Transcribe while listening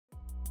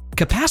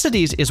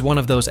Capacities is one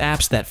of those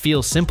apps that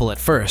feels simple at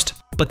first,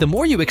 but the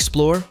more you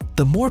explore,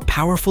 the more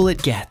powerful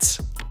it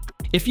gets.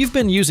 If you've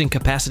been using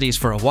Capacities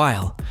for a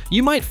while,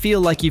 you might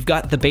feel like you've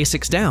got the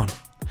basics down.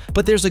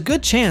 But there's a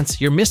good chance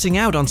you're missing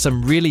out on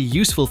some really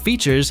useful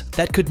features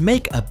that could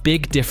make a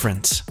big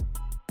difference.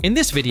 In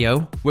this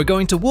video, we're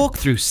going to walk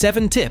through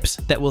 7 tips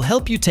that will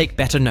help you take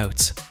better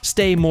notes,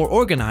 stay more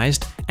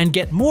organized, and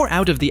get more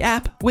out of the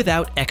app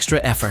without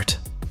extra effort.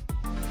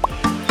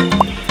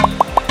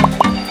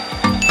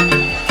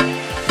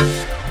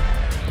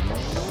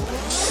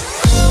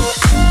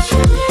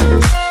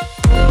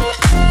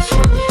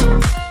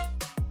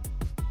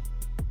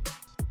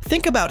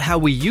 Think about how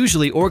we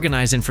usually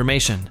organize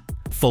information.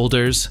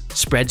 Folders,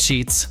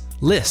 spreadsheets,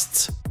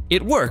 lists.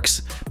 It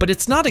works, but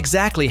it's not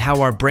exactly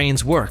how our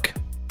brains work.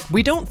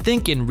 We don't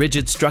think in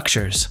rigid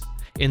structures.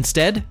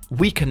 Instead,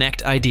 we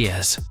connect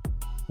ideas.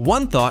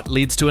 One thought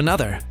leads to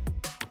another.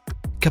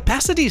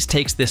 Capacities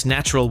takes this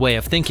natural way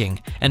of thinking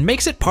and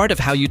makes it part of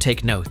how you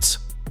take notes.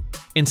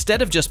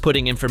 Instead of just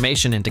putting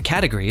information into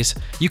categories,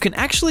 you can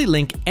actually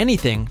link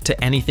anything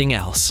to anything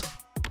else.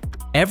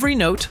 Every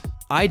note,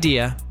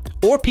 idea,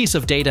 or piece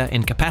of data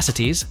in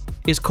Capacities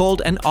is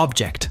called an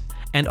object,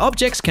 and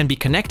objects can be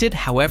connected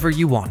however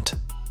you want.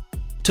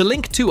 To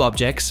link 2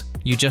 objects,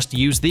 you just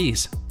use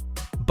these.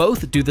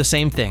 Both do the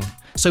same thing,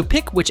 so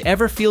pick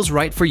whichever feels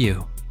right for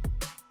you.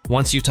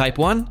 Once you type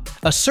one,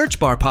 a search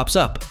bar pops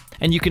up,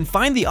 and you can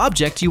find the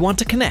object you want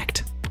to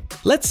connect.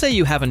 Let's say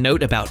you have a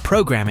note about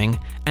programming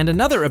and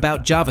another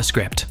about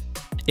JavaScript.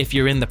 If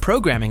you're in the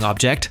programming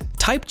object,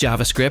 type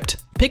JavaScript,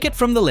 pick it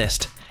from the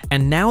list,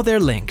 and now they're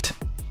linked.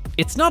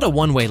 It's not a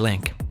one-way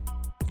link.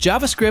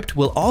 JavaScript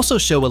will also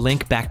show a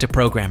link back to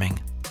programming.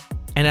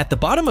 And at the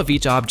bottom of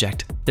each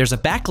object, there's a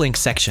backlink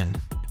section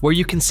where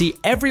you can see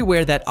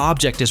everywhere that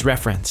object is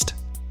referenced.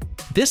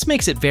 This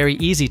makes it very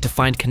easy to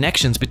find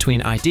connections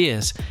between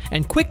ideas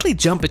and quickly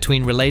jump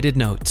between related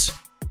notes.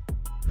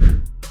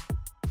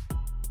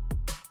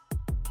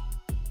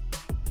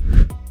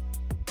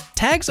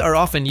 Tags are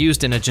often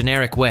used in a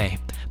generic way,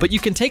 but you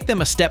can take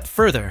them a step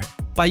further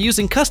by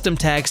using custom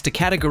tags to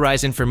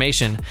categorize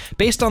information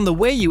based on the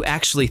way you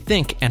actually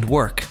think and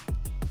work.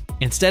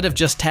 Instead of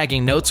just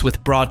tagging notes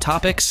with broad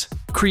topics,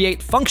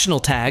 create functional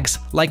tags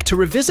like to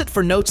revisit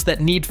for notes that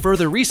need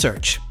further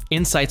research,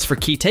 insights for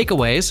key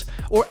takeaways,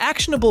 or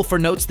actionable for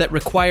notes that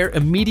require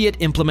immediate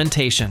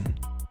implementation.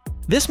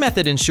 This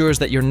method ensures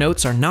that your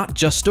notes are not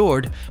just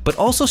stored, but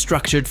also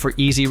structured for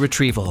easy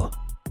retrieval.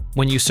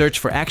 When you search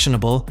for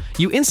actionable,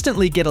 you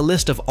instantly get a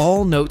list of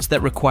all notes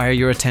that require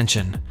your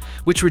attention,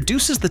 which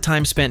reduces the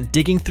time spent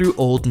digging through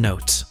old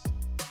notes.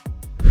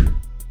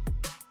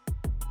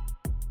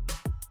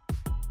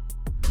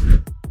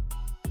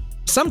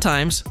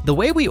 Sometimes, the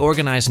way we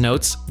organize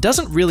notes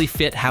doesn't really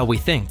fit how we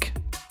think.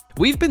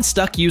 We've been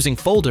stuck using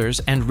folders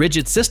and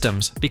rigid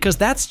systems because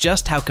that's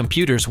just how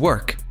computers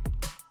work.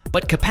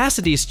 But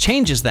Capacities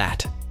changes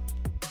that.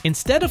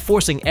 Instead of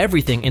forcing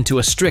everything into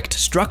a strict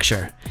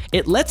structure,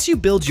 it lets you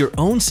build your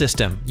own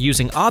system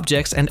using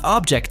objects and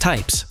object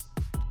types.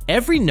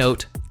 Every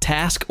note,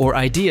 task, or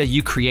idea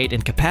you create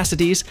in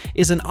Capacities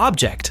is an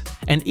object,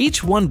 and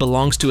each one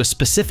belongs to a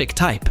specific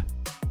type.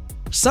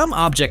 Some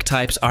object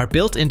types are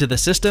built into the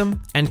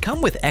system and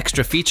come with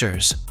extra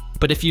features,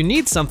 but if you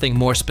need something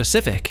more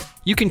specific,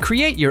 you can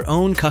create your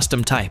own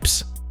custom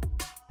types.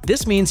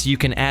 This means you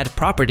can add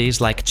properties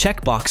like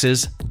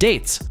checkboxes,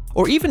 dates,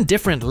 or even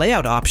different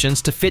layout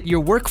options to fit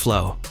your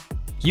workflow.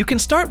 You can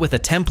start with a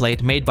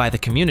template made by the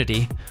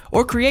community,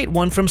 or create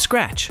one from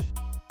scratch.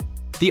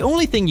 The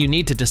only thing you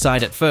need to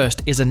decide at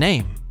first is a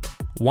name,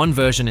 one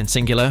version in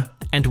singular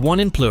and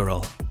one in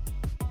plural.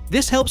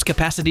 This helps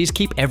Capacities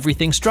keep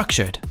everything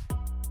structured.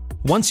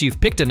 Once you've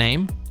picked a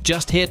name,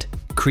 just hit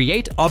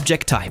Create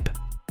Object Type,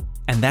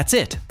 and that's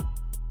it.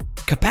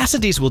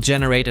 Capacities will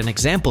generate an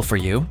example for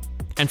you,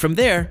 and from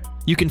there,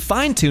 you can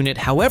fine-tune it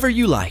however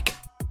you like.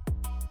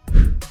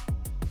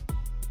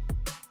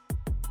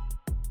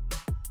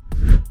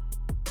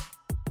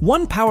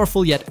 One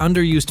powerful yet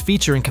underused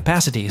feature in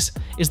Capacities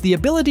is the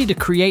ability to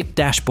create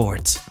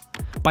dashboards.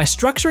 By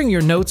structuring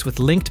your notes with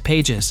linked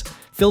pages,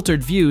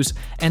 filtered views,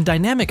 and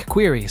dynamic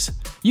queries,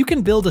 you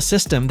can build a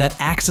system that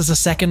acts as a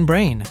second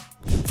brain.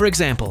 For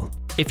example,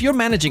 if you're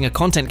managing a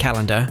content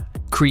calendar,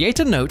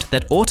 create a note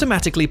that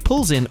automatically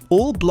pulls in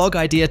all blog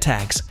idea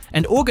tags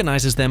and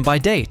organizes them by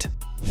date.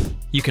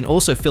 You can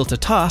also filter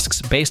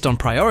tasks based on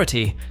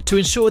priority to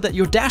ensure that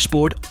your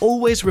dashboard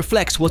always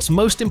reflects what's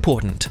most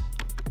important.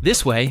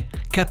 This way,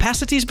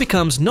 Capacities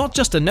becomes not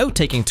just a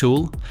note-taking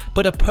tool,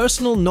 but a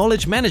personal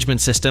knowledge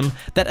management system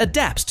that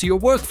adapts to your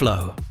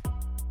workflow.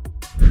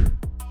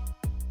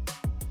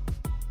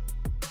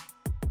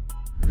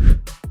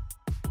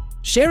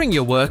 Sharing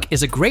your work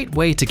is a great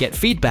way to get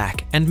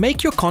feedback and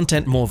make your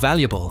content more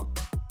valuable.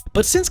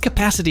 But since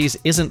Capacities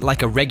isn't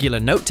like a regular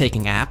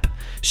note-taking app,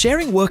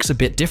 sharing works a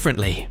bit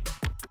differently.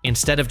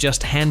 Instead of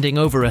just handing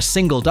over a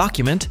single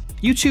document,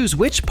 you choose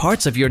which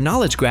parts of your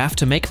knowledge graph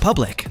to make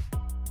public.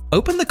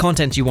 Open the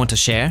content you want to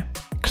share,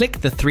 click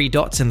the 3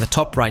 dots in the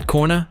top right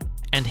corner,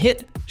 and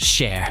hit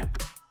Share.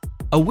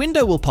 A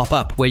window will pop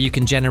up where you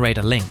can generate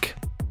a link.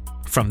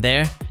 From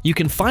there, you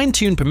can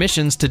fine-tune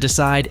permissions to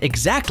decide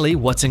exactly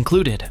what's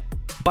included.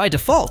 By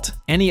default,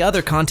 any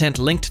other content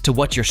linked to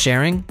what you're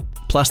sharing,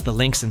 plus the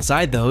links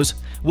inside those,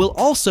 will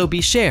also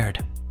be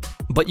shared.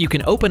 But you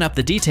can open up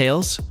the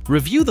details,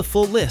 review the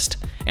full list,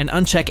 and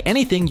uncheck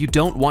anything you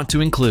don't want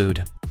to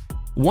include.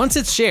 Once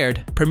it's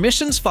shared,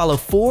 permissions follow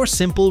 4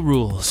 simple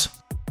rules.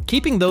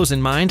 Keeping those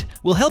in mind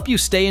will help you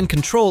stay in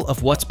control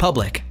of what's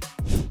public.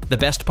 The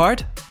best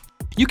part?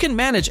 You can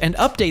manage and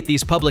update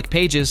these public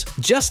pages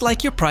just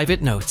like your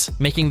private notes,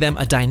 making them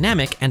a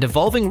dynamic and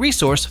evolving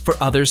resource for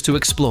others to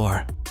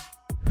explore.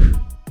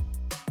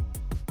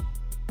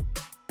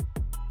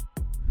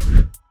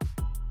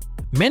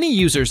 Many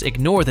users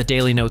ignore the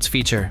Daily Notes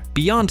feature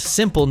beyond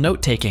simple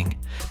note-taking,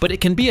 but it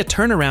can be a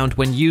turnaround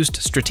when used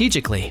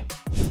strategically.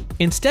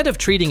 Instead of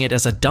treating it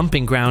as a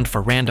dumping ground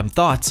for random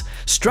thoughts,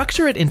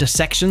 structure it into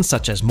sections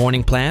such as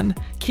morning plan,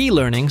 key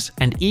learnings,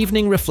 and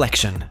evening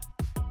reflection.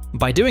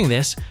 By doing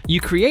this,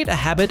 you create a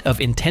habit of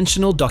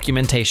intentional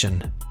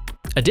documentation.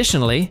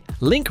 Additionally,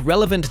 link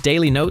relevant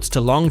daily notes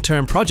to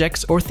long-term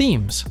projects or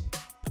themes.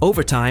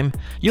 Over time,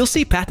 you'll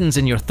see patterns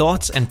in your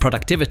thoughts and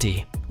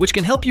productivity, which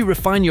can help you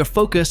refine your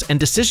focus and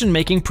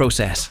decision-making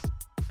process.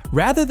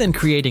 Rather than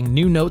creating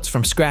new notes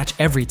from scratch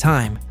every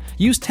time,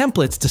 use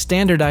templates to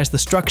standardize the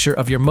structure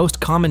of your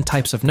most common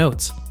types of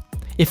notes.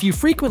 If you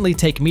frequently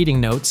take meeting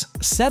notes,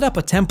 set up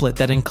a template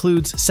that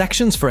includes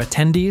sections for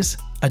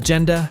attendees,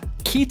 agenda,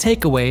 key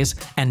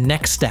takeaways, and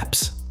next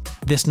steps.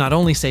 This not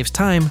only saves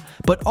time,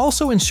 but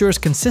also ensures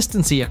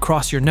consistency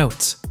across your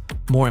notes.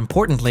 More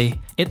importantly,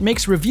 it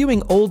makes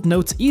reviewing old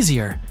notes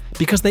easier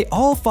because they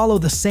all follow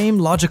the same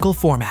logical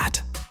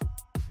format.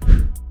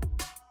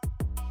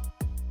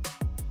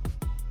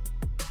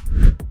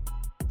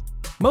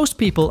 Most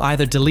people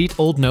either delete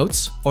old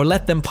notes or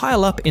let them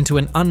pile up into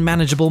an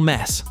unmanageable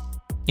mess.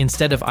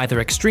 Instead of either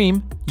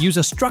extreme, use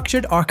a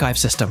structured archive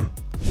system.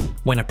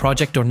 When a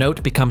project or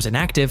note becomes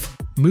inactive,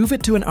 move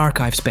it to an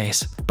archive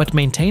space, but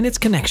maintain its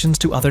connections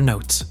to other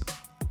notes.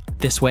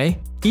 This way,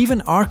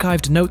 even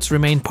archived notes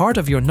remain part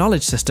of your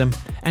knowledge system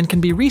and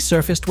can be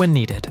resurfaced when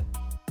needed.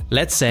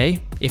 Let's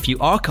say, if you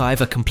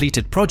archive a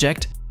completed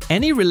project,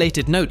 any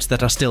related notes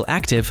that are still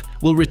active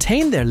will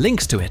retain their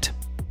links to it.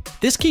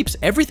 This keeps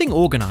everything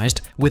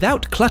organized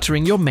without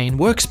cluttering your main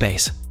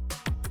workspace.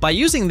 By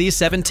using these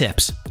 7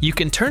 tips, you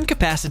can turn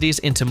Capacities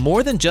into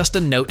more than just a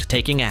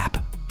note-taking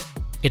app.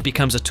 It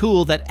becomes a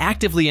tool that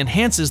actively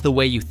enhances the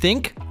way you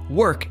think,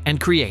 work, and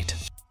create.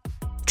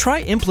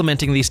 Try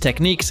implementing these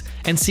techniques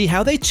and see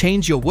how they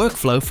change your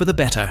workflow for the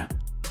better.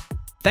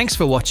 Thanks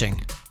for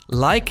watching.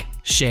 Like,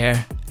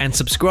 share, and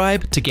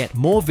subscribe to get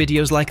more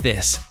videos like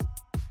this.